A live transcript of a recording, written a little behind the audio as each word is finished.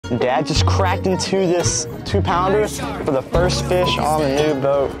Dad just cracked into this 2-pounder for the first fish on the new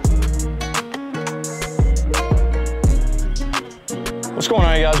boat. What's going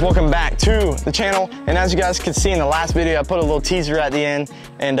on, you guys? Welcome back to the channel. And as you guys can see in the last video, I put a little teaser at the end.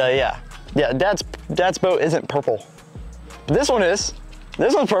 And yeah, Dad's boat isn't purple. But this one is.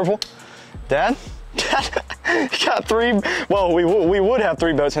 This one's purple. Dad got 3. Well, we would have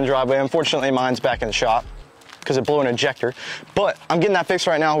 3 boats in the driveway. Unfortunately, mine's back in the shop because it blew an ejector. But I'm getting that fixed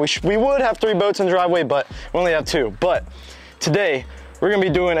right now. We would have 3 boats in the driveway, but we only have 2. But today, we're gonna be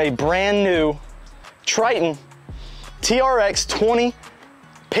doing a brand new Triton TRX 20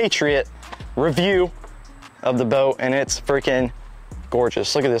 Patriot review of the boat, and it's freaking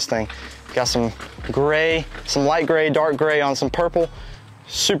gorgeous. Look at this thing. Got some gray, some light gray, dark gray on some purple.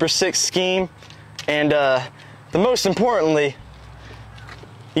 Super sick scheme. And the most importantly,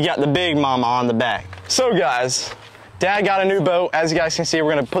 you got the big mama on the back. So guys, Dad got a new boat. As you guys can see,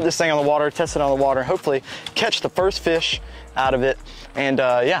 we're gonna put this thing on the water, test it on the water, hopefully catch the first fish out of it. And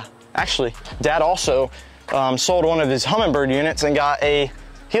yeah, actually, Dad also sold one of his Humminbird units and got a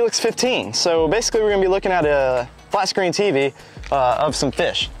Helix 15. So basically, we're gonna be looking at a flat screen TV of some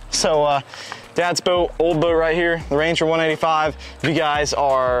fish. So Dad's boat, old boat right here, the Ranger 185. If you guys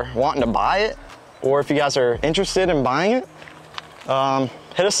are wanting to buy it, or if you guys are interested in buying it,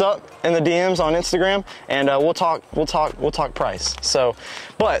 hit us up in the DMs on Instagram, and we'll talk price. So,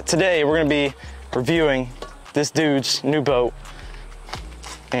 but today we're gonna be reviewing this dude's new boat,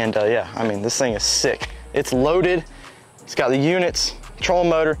 and yeah, I mean, this thing is sick. It's loaded. It's got the units, trolling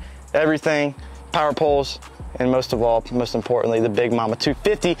motor, everything, power poles, and most importantly, the big mama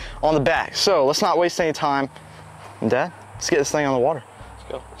 250 on the back. So let's not waste any time. And Dad, let's get this thing on the water.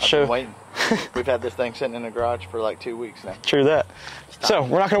 Let's go. I've been waiting. We've had this thing sitting in the garage for like 2 weeks now. True that. So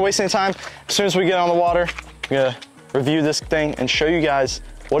we're not gonna waste any time. As soon as we get on the water, we're gonna review this thing and show you guys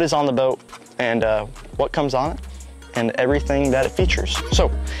what is on the boat and what comes on it and everything that it features.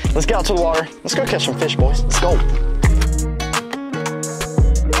 So let's get out to the water. Let's go catch some fish, boys. Let's go.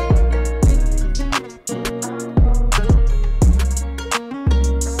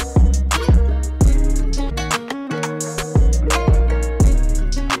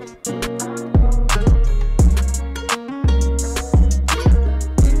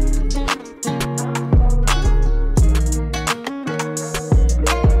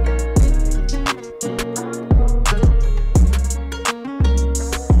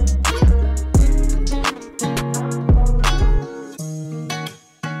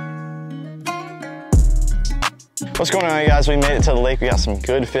 What's going on, you guys? We made it to the lake. We got some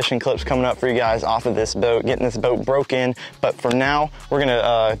good fishing clips coming up for you guys off of this boat, getting this boat broke in. But for now, we're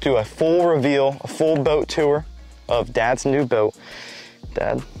gonna do a full reveal, a full boat tour of Dad's new boat.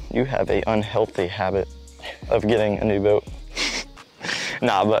 Dad, you have an unhealthy habit of getting a new boat.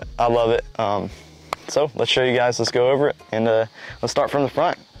 Nah, but I love it. So let's show you guys, let's go over it, and let's start from the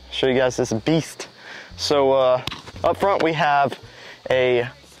front. Show you guys this beast. So up front, we have a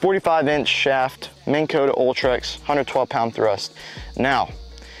 45-inch shaft, Minn Kota Ultrex, 112-pound thrust. Now,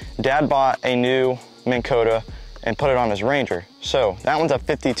 Dad bought a new Minn Kota and put it on his Ranger. So that one's a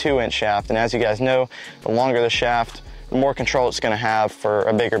 52-inch shaft, and as you guys know, the longer the shaft, the more control it's gonna have for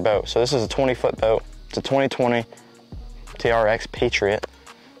a bigger boat. So this is a 20-foot boat. It's a 2020 TRX Patriot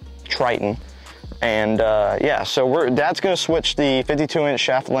Triton. And yeah, so Dad's gonna switch the 52-inch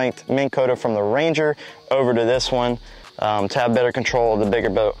shaft length Minn Kota from the Ranger over to this one, to have better control of the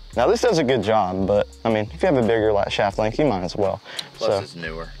bigger boat. Now this does a good job, but I mean, if you have a bigger shaft length, you might as well. Plus it's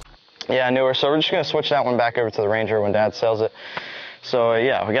newer. Yeah, newer. So we're just gonna switch that one back over to the Ranger when Dad sells it. So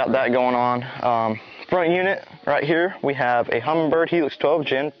yeah, we got that going on. Front unit right here, we have a Humminbird Helix 12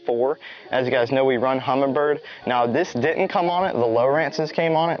 Gen 4. As you guys know, we run Humminbird. Now this didn't come on it, the low rances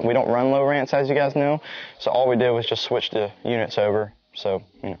came on it. We don't run low rants, as you guys know. So all we did was just switch the units over. So,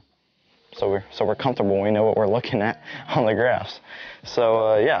 you know, so we're comfortable, we know what we're looking at on the graphs.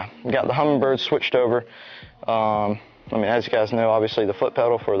 So yeah, we got the Humminbird switched over. I mean, as you guys know, obviously the foot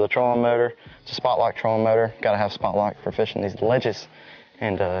pedal for the trolling motor. It's a spot lock trolling motor. Gotta have spot lock for fishing these ledges.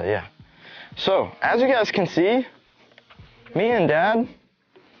 And yeah. So as you guys can see, me and Dad,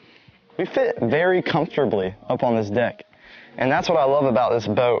 we fit very comfortably up on this deck. And that's what I love about this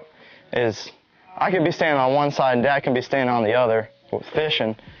boat, is I could be standing on one side and Dad can be standing on the other with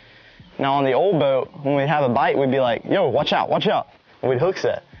fishing. Now on the old boat, when we'd have a bite, we'd be like, yo, watch out, and we'd hook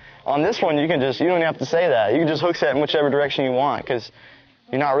set. On this one, you don't even have to say that. You can just hook set in whichever direction you want, because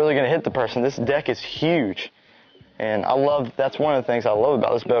you're not really gonna hit the person. This deck is huge. And that's one of the things I love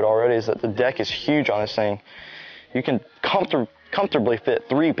about this boat already, is that the deck is huge on this thing. You can comfortably fit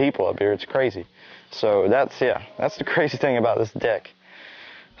 3 people up here. It's crazy. So that's the crazy thing about this deck.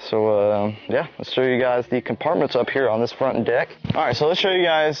 So yeah, let's show you guys the compartments up here on this front deck. All right, so let's show you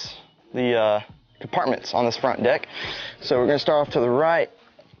guys the compartments on this front deck. So we're gonna start off to the right.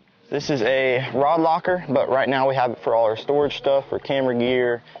 This is a rod locker, but right now we have it for all our storage stuff, for camera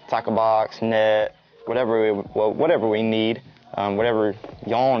gear, tackle box, net, whatever we need, whatever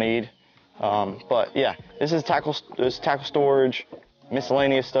y'all need. But yeah, this is tackle storage,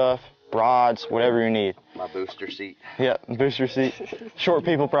 miscellaneous stuff, rods, whatever you need. My booster seat. Yeah, booster seat. Short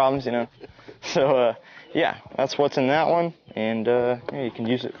people problems, you know. So yeah, that's what's in that one, and yeah, you can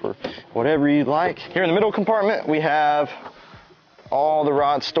use it for whatever you'd like. Here in the middle compartment, we have all the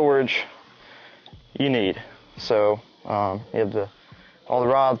rod storage you need. So you have all the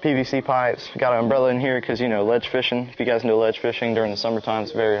rod, PVC pipes. We got an umbrella in here because, you know, ledge fishing. If you guys know ledge fishing, during the summertime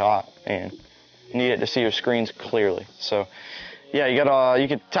it's very hot and you need it to see your screens clearly. So yeah, you got you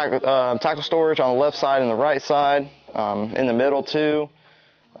can tackle storage on the left side and the right side, in the middle too.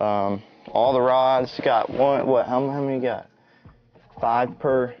 All the rods. You got how many you got?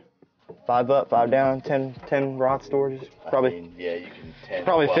 5 up, 5 down, 10 rod storages. Probably. I mean, yeah, you can 10,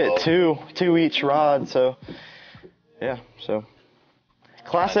 probably 12. fit two each rod. So yeah, so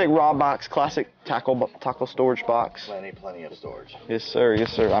classic rod box, classic tackle storage box. Plenty of storage. Yes sir,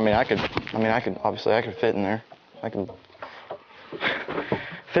 yes sir. I mean I could obviously I could fit in there. I can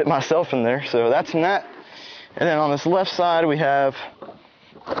fit myself in there. So that's in that. And then on this left side we have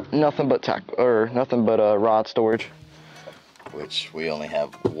nothing but rod storage. Which we only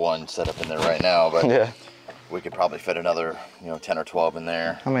have one set up in there right now, but yeah, we could probably fit another, 10 or 12 in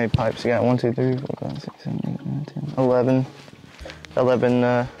there. How many pipes you got? 1, 2, 3, 4, 5, 6, 7, 8, 9, 10,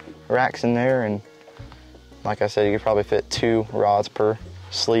 11 racks in there, and like I said, you could probably fit 2 rods per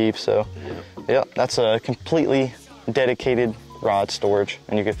sleeve. So yeah, that's a completely dedicated rod storage,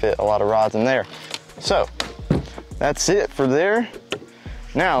 and you could fit a lot of rods in there. So that's it for there.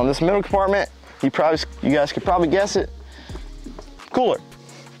 Now in this middle compartment, you guys could probably guess it. Cooler.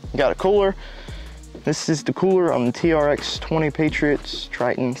 You got a cooler. This is the cooler on the TRX 20 Patriots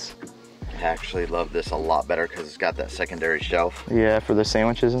Tritons. I actually love this a lot better because it's got that secondary shelf. Yeah, for the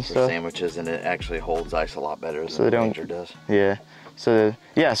sandwiches and stuff. Sandwiches, and it actually holds ice a lot better than the Ranger does. Yeah. So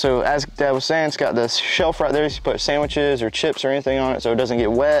yeah, so as Dad was saying, it's got this shelf right there. You can put sandwiches or chips or anything on it, so it doesn't get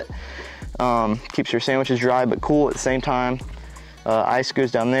wet. Keeps your sandwiches dry but cool at the same time. Ice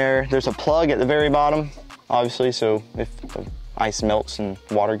goes down there. There's a plug at the very bottom, obviously, so if ice melts and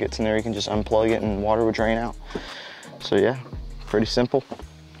water gets in there, you can just unplug it and water will drain out. So yeah, pretty simple.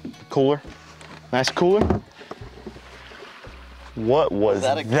 Cooler, nice cooler. What was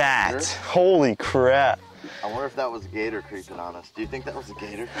that? Holy crap. I wonder if that was a gator creeping on us. Do you think that was a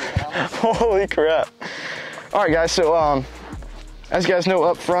gator creeping on us? Holy crap. All right guys, so as you guys know,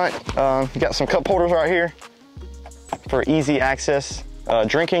 up front, you got some cup holders right here for easy access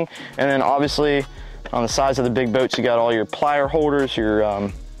drinking, and then obviously on the sides of the big boats, you got all your plier holders, your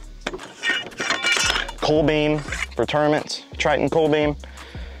coal beam for tournaments, Triton coal beam,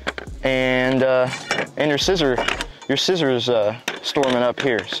 and your scissors storming up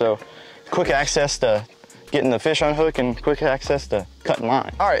here. So quick access to getting the fish on hook and quick access to cutting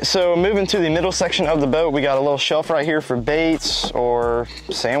line. All right, so moving to the middle section of the boat, we got a little shelf right here for baits or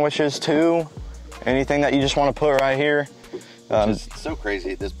sandwiches too. Anything that you just want to put right here. It's so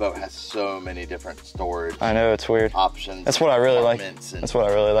crazy. This boat has so many different storage. I know, it's weird. Options. That's what I really like. That's what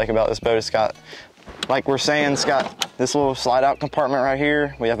I really like about this boat. It's got, like we're saying, it's got this little slide out compartment right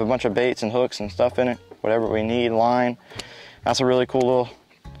here. We have a bunch of baits and hooks and stuff in it, whatever we need, line. That's a really cool little,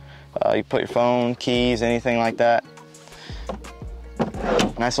 you put your phone, keys, anything like that.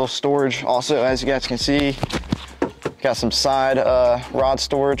 Nice little storage. Also, as you guys can see, got some side rod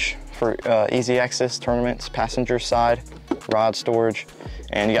storage for easy access tournaments, passenger side rod storage,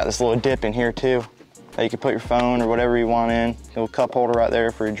 and you got this little dip in here too that you can put your phone or whatever you want in. A little cup holder right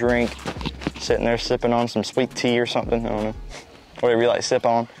there for your drink, sitting there sipping on some sweet tea or something, I don't know, whatever you like to sip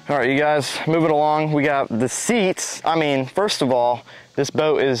on. All right, you guys, moving along, we got the seats. I mean, first of all, this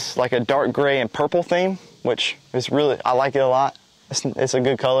boat is like a dark gray and purple theme, which is really, I like it a lot. It's a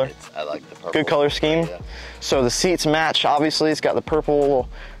good color. I like the purple. Good color scheme. Yeah. So the seats match, obviously. It's got the purple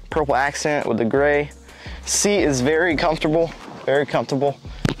accent with the gray. Seat is very comfortable,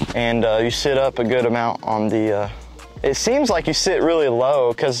 and you sit up a good amount on the, it seems like you sit really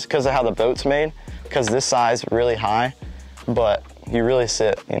low because of how the boat's made, because this side's really high, but you really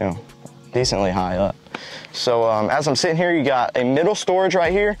sit, you know, decently high up. So as I'm sitting here, you got a middle storage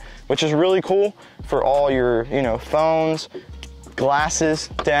right here, which is really cool for all your, you know, phones, glasses,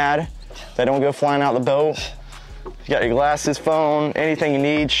 Dad, they don't go flying out the boat. You got your glasses, phone, anything you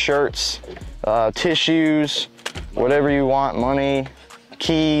need, shirts, tissues, whatever you want, money,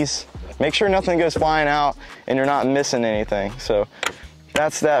 keys. Make sure nothing goes flying out and you're not missing anything. So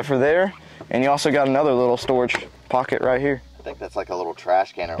that's that for there. And you also got another little storage pocket right here. I think that's like a little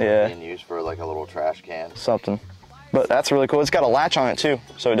trash can, or being used for like a little trash can. Something. But that's really cool. It's got a latch on it too,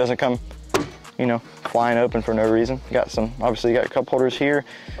 so it doesn't come, you know, flying open for no reason. You got some, obviously you got cup holders here.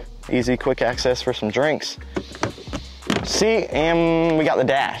 Easy, quick access for some drinks. See, and we got the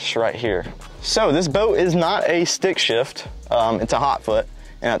dash right here. So this boat is not a stick shift, it's a hot foot.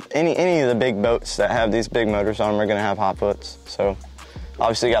 And any of the big boats that have these big motors on them are gonna have hot foots. So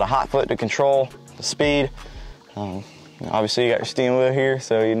obviously you got a hot foot to control the speed. Obviously you got your steering wheel here,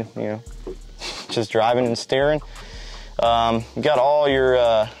 so you know, just driving and steering. You got all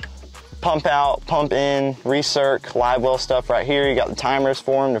your pump out, pump in, recirc, live well stuff right here. You got the timers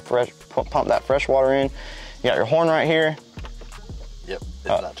for them to pump that fresh water in. You got your horn right here. Yep, it's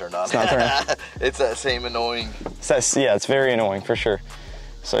not turned on. It's not turned on. It's that same annoying. Yeah, it's very annoying for sure.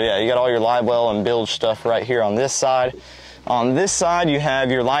 So yeah, you got all your live well and bilge stuff right here on this side. On this side, you have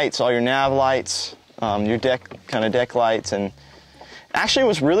your lights, all your nav lights, your deck lights. And actually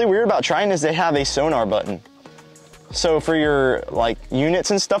what's really weird about Triton is they have a sonar button. So for your like units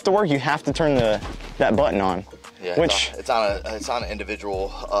and stuff to work, you have to turn that button on. Yeah, which it's on an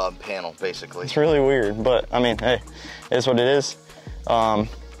individual panel basically. It's really weird, but I mean, hey, it is what it is. And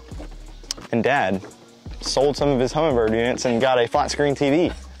Dad sold some of his Humminbird units and got a flat screen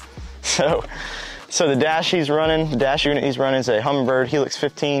TV. So the dash he's running, the dash unit he's running is a Humminbird Helix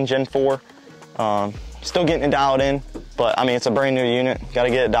 15 Gen 4. Still getting it dialed in, but I mean, it's a brand new unit. Got to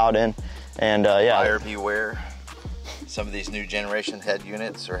get it dialed in. And yeah. Buyer beware. Some of these new generation head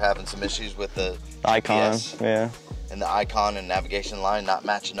units are having some issues with the icon, GPS, yeah, and the icon and navigation line not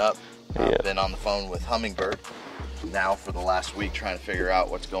matching up. I've been on the phone with Humminbird now for the last week trying to figure out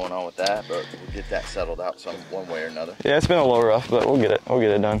what's going on with that, but we'll get that settled out one way or another. Yeah, it's been a little rough, but we'll get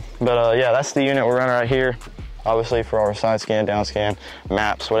it done. But yeah, that's the unit we're running right here, obviously for our side scan, down scan,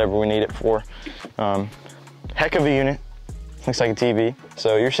 maps, whatever we need it for. Heck of a unit, looks like a TV,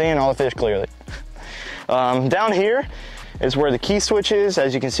 so you're seeing all the fish clearly. Down here is where the key switch is.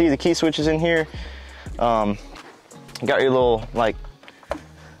 As you can see, the key switch is in here. Got your little like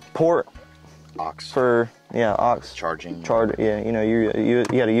port aux for aux charging. Yeah, you know, you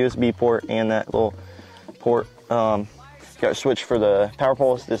got a USB port and that little port. Got a switch for the power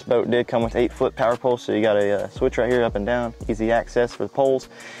poles. This boat did come with 8-foot power poles, so you got a switch right here up and down, easy access for the poles.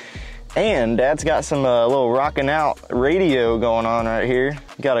 And Dad's got some little rocking out radio going on right here.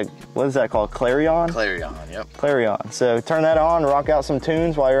 Got a, what is that called? Clarion? Clarion, yep. Clarion. So turn that on, rock out some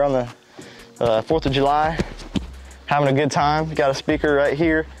tunes while you're on the 4th of July. Having a good time. Got a speaker right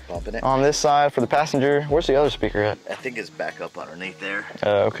here. Bumping it. On this side for the passenger. Where's the other speaker at? I think it's back up underneath there.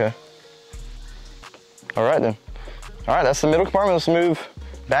 Okay. All right then. All right, that's the middle compartment. Let's move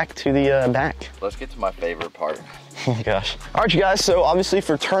back to the back. Let's get to my favorite part. Oh gosh. All right, you guys, so obviously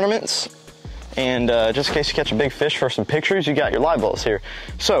for tournaments and just in case you catch a big fish for some pictures, you got your live wells here.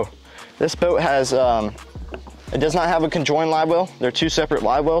 So this boat has, it does not have a conjoined live well. They're 2 separate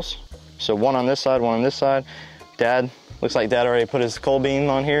live wells. So one on this side, one on this side. Dad, looks like Dad already put his coal beam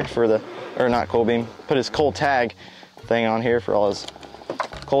on here for the, or not coal beam, put his coal tag thing on here for all his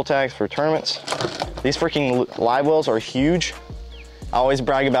coal tags for tournaments. These freaking live wells are huge. I always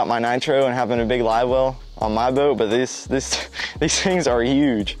brag about my nitro and having a big live well on my boat, but these things are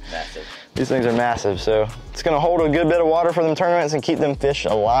huge. Massive. These things are massive, so it's gonna hold a good bit of water for them tournaments and keep them fish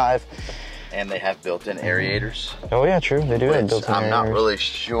alive. And they have built-in aerators. Oh yeah, true, they do have built-in aerators. I'm not really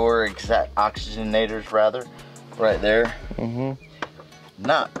sure exact oxygenators rather, right there.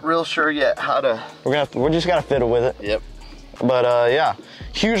 Not real sure yet how to. We're just gotta fiddle with it. Yep. But yeah,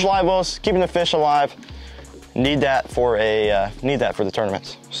 huge live wells, keeping the fish alive. Need that for the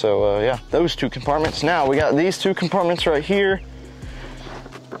tournaments. So yeah, those 2 compartments. Now we got these 2 compartments right here.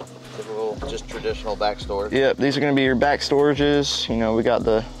 Typical, just traditional back storage. Yep, these are gonna be your back storages. You know, we got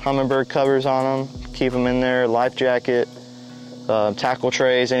the Humminbird covers on them. Keep them in there. Life jacket, tackle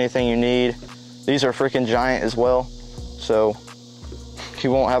trays, anything you need. These are freaking giant as well, so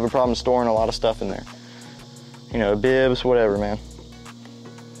you won't have a problem storing a lot of stuff in there. You know, bibs, whatever, man.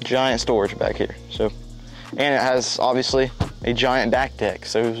 Giant storage back here. So. And it has, obviously, a giant back deck.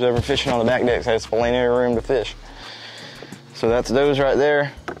 So who's ever fishing on the back deck has plenty of room to fish. So that's those right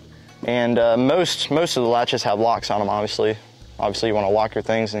there. And most of the latches have locks on them, obviously. Obviously, you want to lock your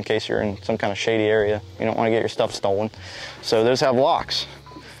things in case you're in some kind of shady area. You don't want to get your stuff stolen. So those have locks,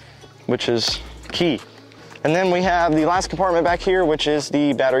 which is key. And then we have the last compartment back here, which is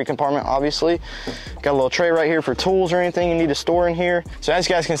the battery compartment, obviously. Got a little tray right here for tools or anything you need to store in here. So as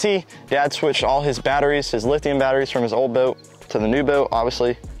you guys can see, Dad switched all his batteries, his lithium batteries from his old boat to the new boat.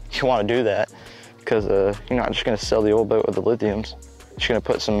 Obviously, you want to do that because you're not just going to sell the old boat with the lithiums. You're just going to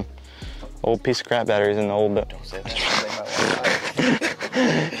put some old piece of crap batteries in the old boat. Don't say that.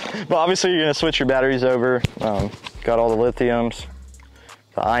 But obviously, you're going to switch your batteries over. Got all the lithiums,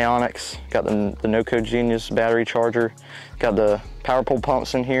 the ionics, got the No-Code Genius battery charger, got the power pole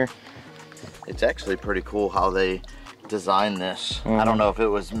pumps in here. It's actually pretty cool how they designed this. I don't know if it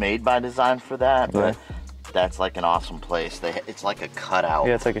was made by design for that, but that's like an awesome place. It's like a cutout.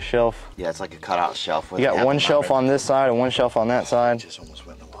 Yeah, it's like a shelf. Yeah, it's like a cutout shelf. You got one shelf on this side and one shelf on that side. Just almost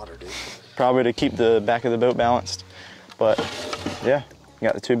went in the water, dude. Probably to keep the back of the boat balanced. But yeah, you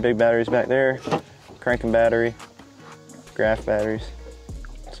got the 2 big batteries back there, cranking battery, graph batteries.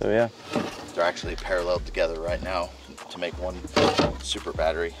 So yeah. They're actually paralleled together right now to make one super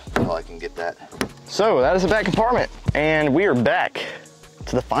battery until I can get that. So that is the back compartment, and we are back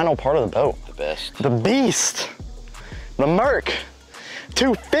to the final part of the boat. The best. The beast, the Merc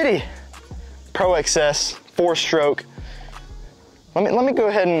 250 Pro XS 4-stroke. Let me go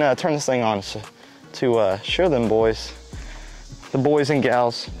ahead and turn this thing on to show them boys, the boys and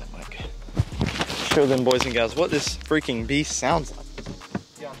gals. Show them boys and gals what this freaking beast sounds like.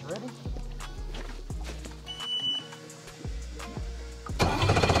 You guys ready?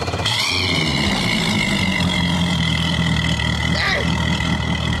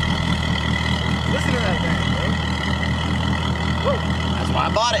 Listen to that thing, bro. Whoa. That's why I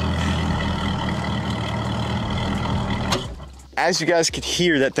bought it. As you guys could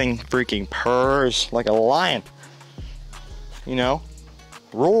hear, that thing freaking purrs like a lion. You know,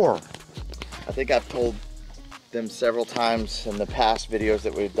 roar. I think I've told them several times in the past videos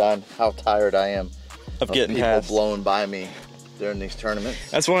that we've done how tired I am of getting people past. blowing by me during these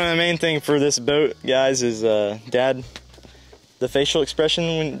tournaments. That's one of the main things for this boat, guys, is Dad. The facial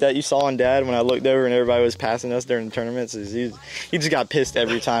expression that you saw on Dad when I looked over and everybody was passing us during the tournaments is he just got pissed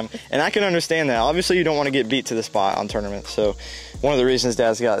every time. And I can understand that. Obviously, you don't want to get beat to the spot on tournaments. So one of the reasons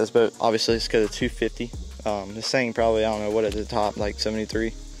Dad's got this boat, obviously, is because of 250. This thing probably, I don't know what at the top, like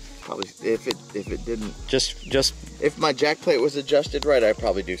 73. Probably, if it didn't. Just. If my jack plate was adjusted right, I'd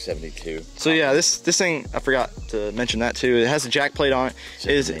probably do 72. So yeah, this thing, I forgot to mention that too. It has a jack plate on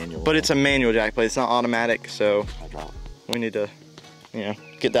it. But it's a manual jack plate. It's not automatic. So we need to, you know,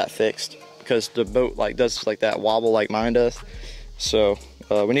 get that fixed because the boat like does like that wobble like mine does. So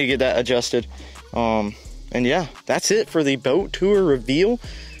we need to get that adjusted. And yeah, that's it for the boat tour reveal.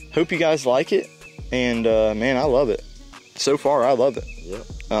 Hope you guys like it. And man, I love it. So far, I love it. Yep.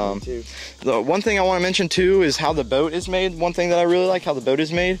 Me too. The one thing I want to mention too is how the boat is made. One thing that I really like how the boat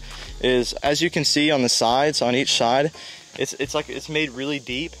is made is, as you can see on the sides, on each side, it's like it's made really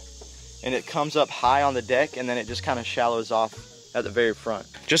deep, and it comes up high on the deck, and then it just kind of shallows off at the very front.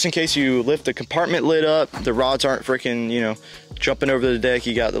 Just in case you lift the compartment lid up, the rods aren't freaking, you know, jumping over the deck.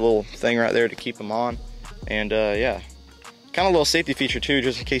 You got the little thing right there to keep them on, and yeah, kind of a little safety feature too,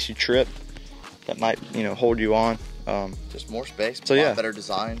 just in case you trip. That might, you know, hold you on. Just more space, so yeah, better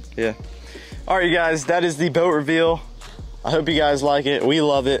design. Yeah. All right, you guys, that is the boat reveal. I hope you guys like it. We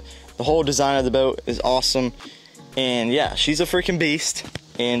love it. The whole design of the boat is awesome, and yeah, she's a freaking beast,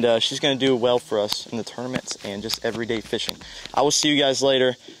 and she's gonna do well for us in the tournaments and just everyday fishing. I will see you guys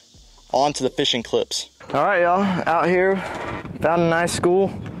later. On to the fishing clips. All right, y'all, out here, found a nice school,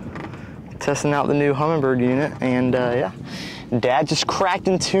 testing out the new Humminbird unit, and yeah. Dad just cracked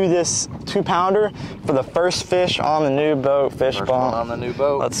into this 2-pounder for the first fish on the new boat, fish First bump. one on the new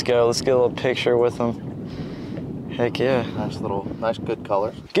boat. Let's go. Let's get a little picture with him. Heck yeah. Nice good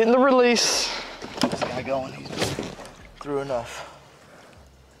color. Getting the release. This guy going, he's through enough.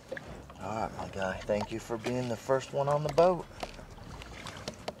 All right, my guy, thank you for being the first one on the boat.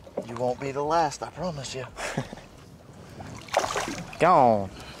 You won't be the last, I promise you. Gone.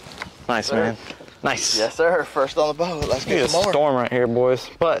 Nice, sir. Man. Nice. Yes, sir. First on the boat. Let's get some more. Storm right here, boys.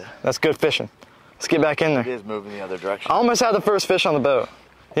 But that's good fishing. Let's get back in there. It is moving the other direction. I almost had the first fish on the boat.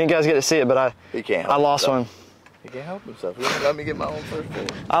 You didn't guys get to see it, but I lost one. He can't help himself. He won't let me get my own first fish.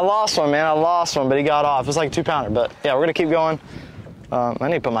 I lost one, man. I lost one, but he got off. It was like a 2-pounder. But yeah, we're gonna keep going. I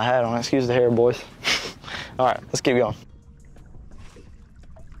need to put my hat on. Excuse the hair, boys. All right, let's keep going.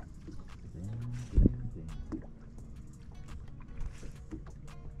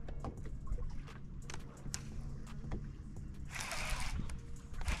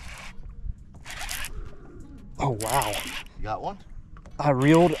 Oh, wow. You got one? I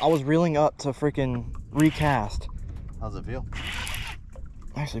was reeling up to freaking recast. How's it feel?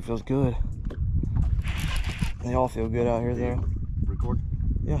 Actually feels good. They all feel good out here though. Record?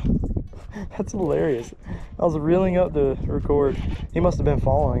 Yeah. That's hilarious. I was reeling up to record. He must have been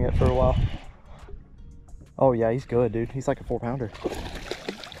following it for a while. Oh yeah, he's good, dude. He's like a 4-pounder.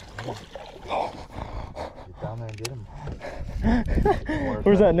 Get down there and get him.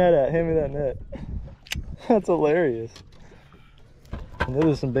 Where's that net at? Hand me that net. That's hilarious. And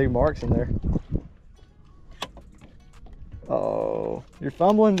there's some big marks in there. Oh, you're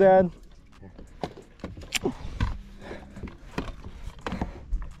fumbling, Dad.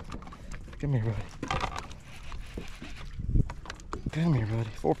 Come here, buddy. Come here, buddy.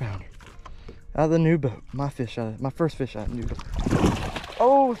 4-pounder. Out of the new boat. My first fish out of the new boat.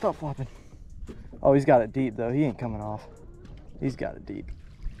 Oh, stop flopping. Oh, he's got it deep though. He ain't coming off. He's got it deep.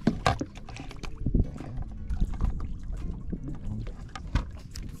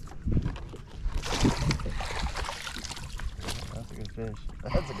 That's a good fish.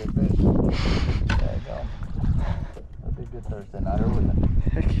 That's a good fish. There you go. That'd be a good Thursday nighter, wouldn't it?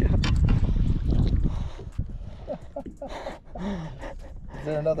 Heck yeah. Is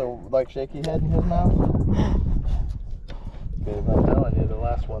there another like shaky head in his mouth? Because I'm telling you, the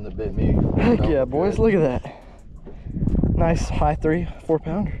last one that bit me. Heck yeah, boys, look at that. Nice high 3,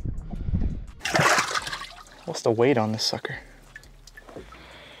 4-pounder. What's the weight on this sucker?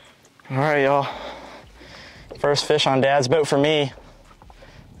 All right, y'all. First fish on Dad's boat for me.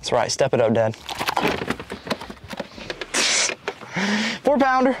 That's right, step it up, Dad.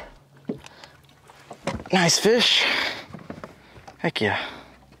 4-pounder. Nice fish. Heck yeah.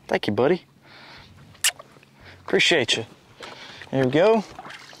 Thank you, buddy. Appreciate you. There we go.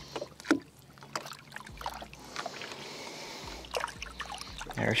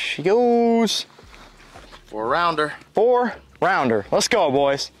 There she goes. 4-rounder. 4-rounder. Let's go,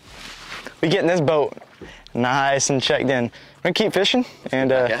 boys. We getting this boat nice and checked in. We're gonna keep fishing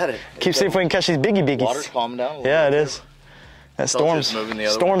and keep seeing if we can catch these biggies. Water's calming down a little Yeah, bit. it is. That storm's moving the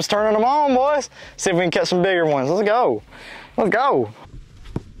other way. turning them on, boys. See if we can catch some bigger ones. Let's go. Let's go.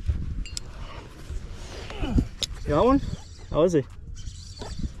 Got one? How is he?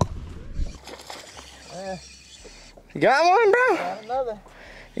 You got one, bro? Got another.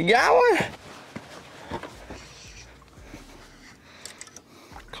 You got one?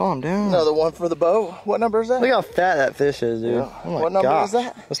 Calm down. Another one for the boat. What number is that? Look how fat that fish is, dude. Yeah. Oh my What number gosh. is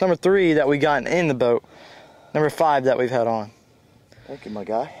that? That's number 3 that we got in the boat. Number 5 that we've had on. Thank you, my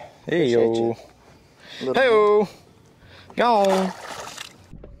guy. Hey yo. Hey Hey yo. Gone.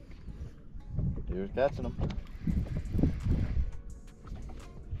 He was catching them.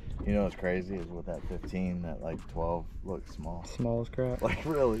 You know what's crazy is with that 15, that like 12 looks small. Small as crap. Like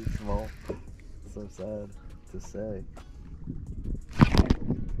really small. So sad to say.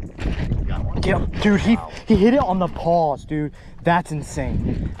 Got one. Yeah, dude, he hit it on the paws, dude. That's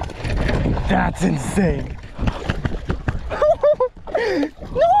insane. That's insane.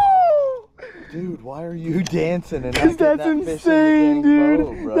 No! Dude, why are you dancing and Cause that's insane,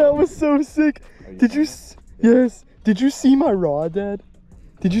 dude. Boat, that was so sick. Did you? Yes. Did you see my rod, Dad?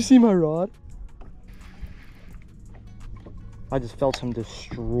 Did you see my rod? I just felt him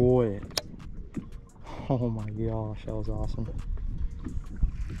destroy it. Oh my gosh, that was awesome.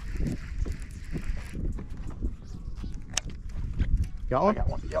 Got one? I got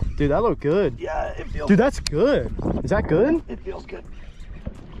one. Yep. Dude, that looked good. Yeah, it feels. Dude, that's good. Is that good? It feels good.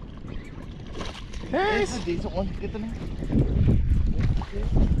 Nice. It's a decent one. Get the net.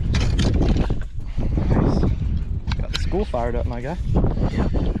 Nice. Got the school fired up, my guy.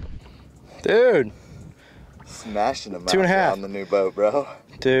 Dude. Smashing them 2.5 out on the new boat, bro.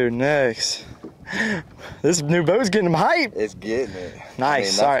 Dude, next. This new boat's getting him hype. It's getting it. Nice. I mean,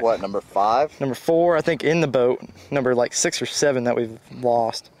 that's All right. what, number 5? Number 4, I think, in the boat. Number like 6 or 7 that we've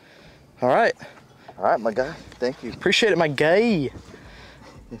lost. All right. All right, my guy. Thank you. Appreciate it, my guy.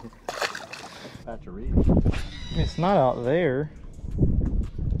 Patriot. It's not out there.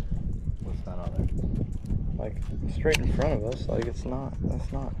 What's that out there? Like straight in front of us. Like it's not.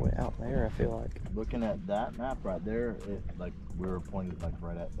 That's not way out there. I feel like. Looking at that map right there, it like we were pointed like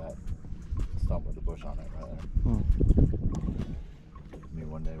right at that stump with the bush on it right there. I mean,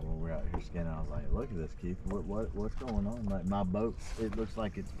 one day when we were out here skinning, I was like, "Look at this, Keith. What's going on? Like my boat, it looks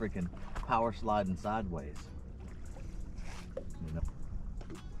like it's freaking power sliding sideways." You know?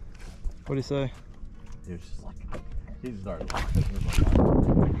 What do you say? He was just like, he started laughing. He was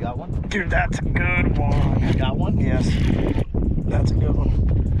like, "You got one? Dude, that's a good one. You got one? Yes. That's a good one.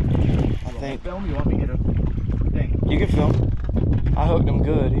 I You think. film? You want me to get a thing? You can film. I hooked him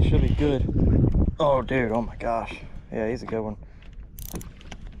good. He should be good. Oh, dude. Oh my gosh. Yeah, he's a good one.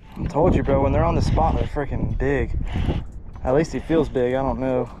 I told you, bro. When they're on the spot, they're freaking big. At least he feels big. I don't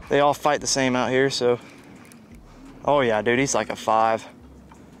know. They all fight the same out here, so. Oh yeah, dude. He's like a 5.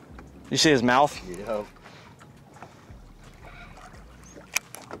 You see his mouth? Yeah.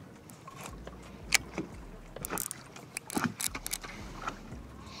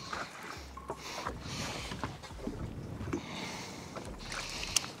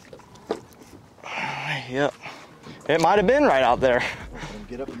 Yep. It might have been right out there.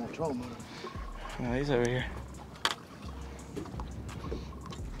 Get up in that trolling motor. No, he's over here.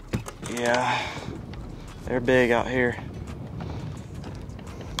 Yeah. They're big out here.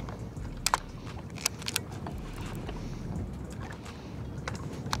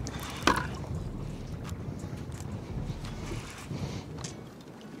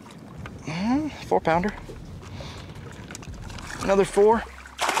 Mm-hmm. 4-pounder. Another 4.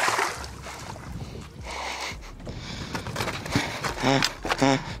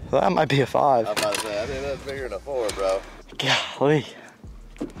 That might be a 5. I'm about to say, I think that's bigger than a 4, bro. Golly.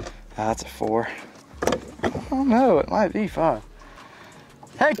 That's a 4. Oh no, it might be 5.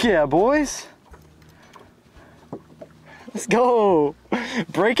 Heck yeah, boys. Let's go.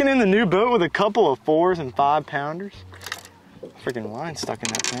 Breaking in the new boat with a couple of 4s and 5-pounders. Freaking line stuck in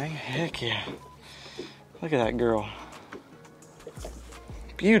that thing. Heck yeah. Look at that girl.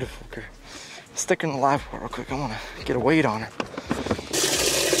 Beautiful girl. Stick her in the live port real quick. I want to get a weight on her.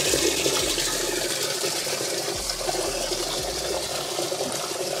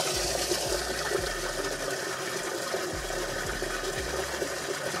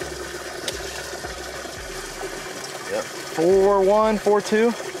 Yep. 4-1, 4-2.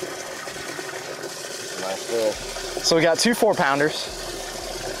 Nice fish. So we got 2 4-pounders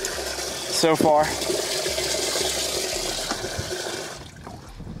so far.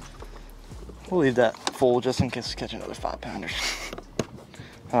 We'll leave that full just in case we catch another 5-pounders.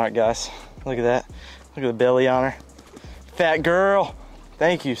 All right, guys, look at that. Look at the belly on her. Fat girl,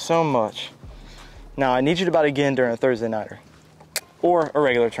 thank you so much. Now I need you to bite again during a Thursday nighter or a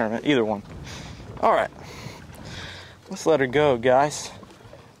regular tournament, either one. All right, let's let her go, guys.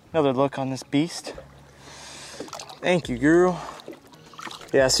 Another look on this beast. Thank you, girl.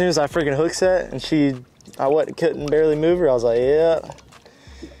 Yeah, as soon as I freaking hook set and couldn't barely move her, I was like, yeah,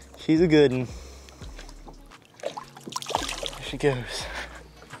 she's a good one. There she goes.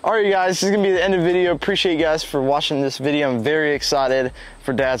 All right, you guys, this is gonna be the end of the video. Appreciate you guys for watching this video. I'm very excited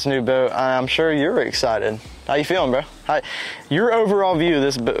for Dad's new boat. I'm sure you're excited. How you feeling, bro? Your overall view of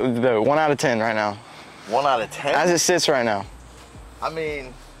this boat, 1 out of 10 right now. 1 out of 10? As it sits right now. I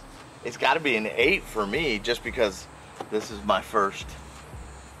mean, it's gotta be an 8 for me just because this is my first,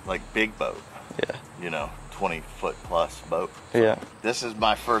 like, big boat. Yeah. You know, 20-foot plus boat. Yeah. This is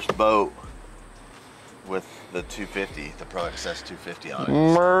my first boat with the 250, the Pro XS 250 on it.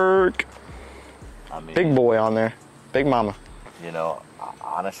 Merc. I mean, big boy on there. Big mama. You know,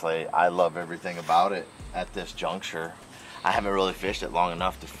 honestly, I love everything about it at this juncture. I haven't really fished it long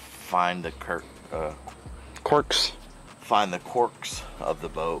enough to find the quirks. Find the quirks of the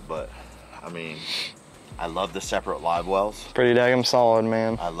boat, but I mean, I love the separate live wells. Pretty daggum solid,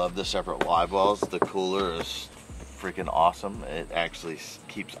 man. I love the separate live wells. The cooler is freaking awesome. It actually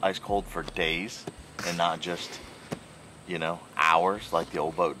keeps ice cold for days and not just, you know, hours like the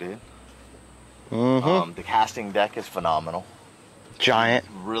old boat did. Mm-hmm. The casting deck is phenomenal. Giant.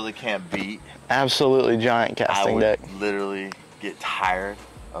 Really can't beat. Absolutely giant casting deck. I would literally get tired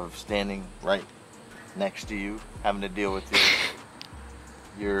of standing right next to you, having to deal with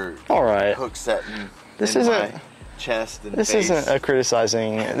your all right. hook setting. This isn't my chest and this face. isn't a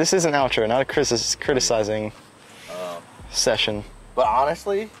criticizing. This is an outro, not a criticizing session. But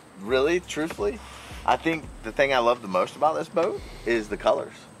honestly, really, truthfully, I think the thing I love the most about this boat is the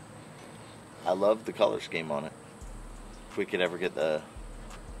colors. I love the color scheme on it. If we could ever get the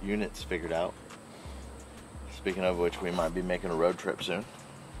units figured out. Speaking of which, we might be making a road trip soon.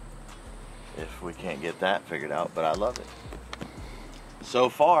 If we can't get that figured out, but I love it. So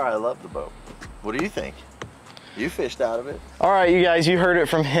far, I love the boat. What do you think? You fished out of it. All right, you guys, you heard it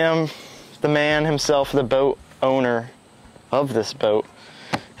from him, the man himself, the boat owner of this boat.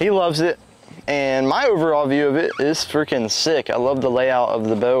 He loves it, and my overall view of it is freaking sick. I love the layout of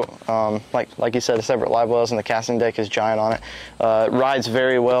the boat. Like you said, the separate live wells and the casting deck is giant on it. Rides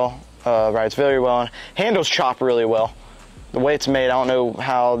very well. Handles chop really well. The way it's made, I don't know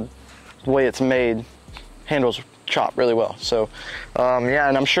how the way it's made, handles chop really well. So yeah,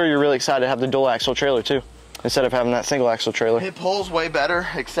 and I'm sure you're really excited to have the dual axle trailer too, instead of having that single axle trailer. It pulls way better,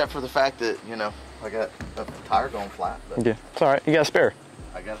 except for the fact that, you know, I got a tire going flat. But yeah, it's all right. You got a spare.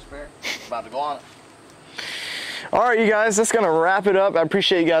 I got a spare. About to go on it. All right, you guys, that's gonna wrap it up. I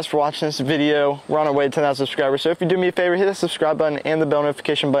appreciate you guys for watching this video. We're on our way to 10,000 subscribers. So if you do me a favor, hit the subscribe button and the bell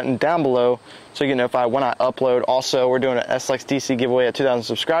notification button down below so you get notified when I upload. Also, we're doing an SLX DC giveaway at 2,000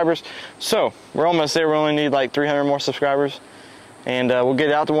 subscribers. So we're almost there. We only need like 300 more subscribers. And we'll get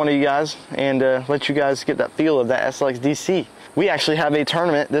it out to one of you guys and let you guys get that feel of that SLX DC. We actually have a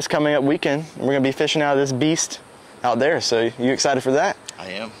tournament this coming up weekend. We're gonna be fishing out of this beast out there. So you excited for that?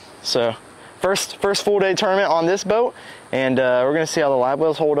 I am. So first full day tournament on this boat, and we're gonna see how the live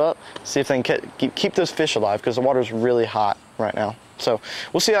wells hold up, see if they can keep those fish alive, because the water's really hot right now. So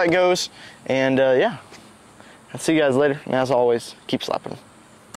we'll see how it goes, and yeah, I'll see you guys later, and as always, keep slapping them.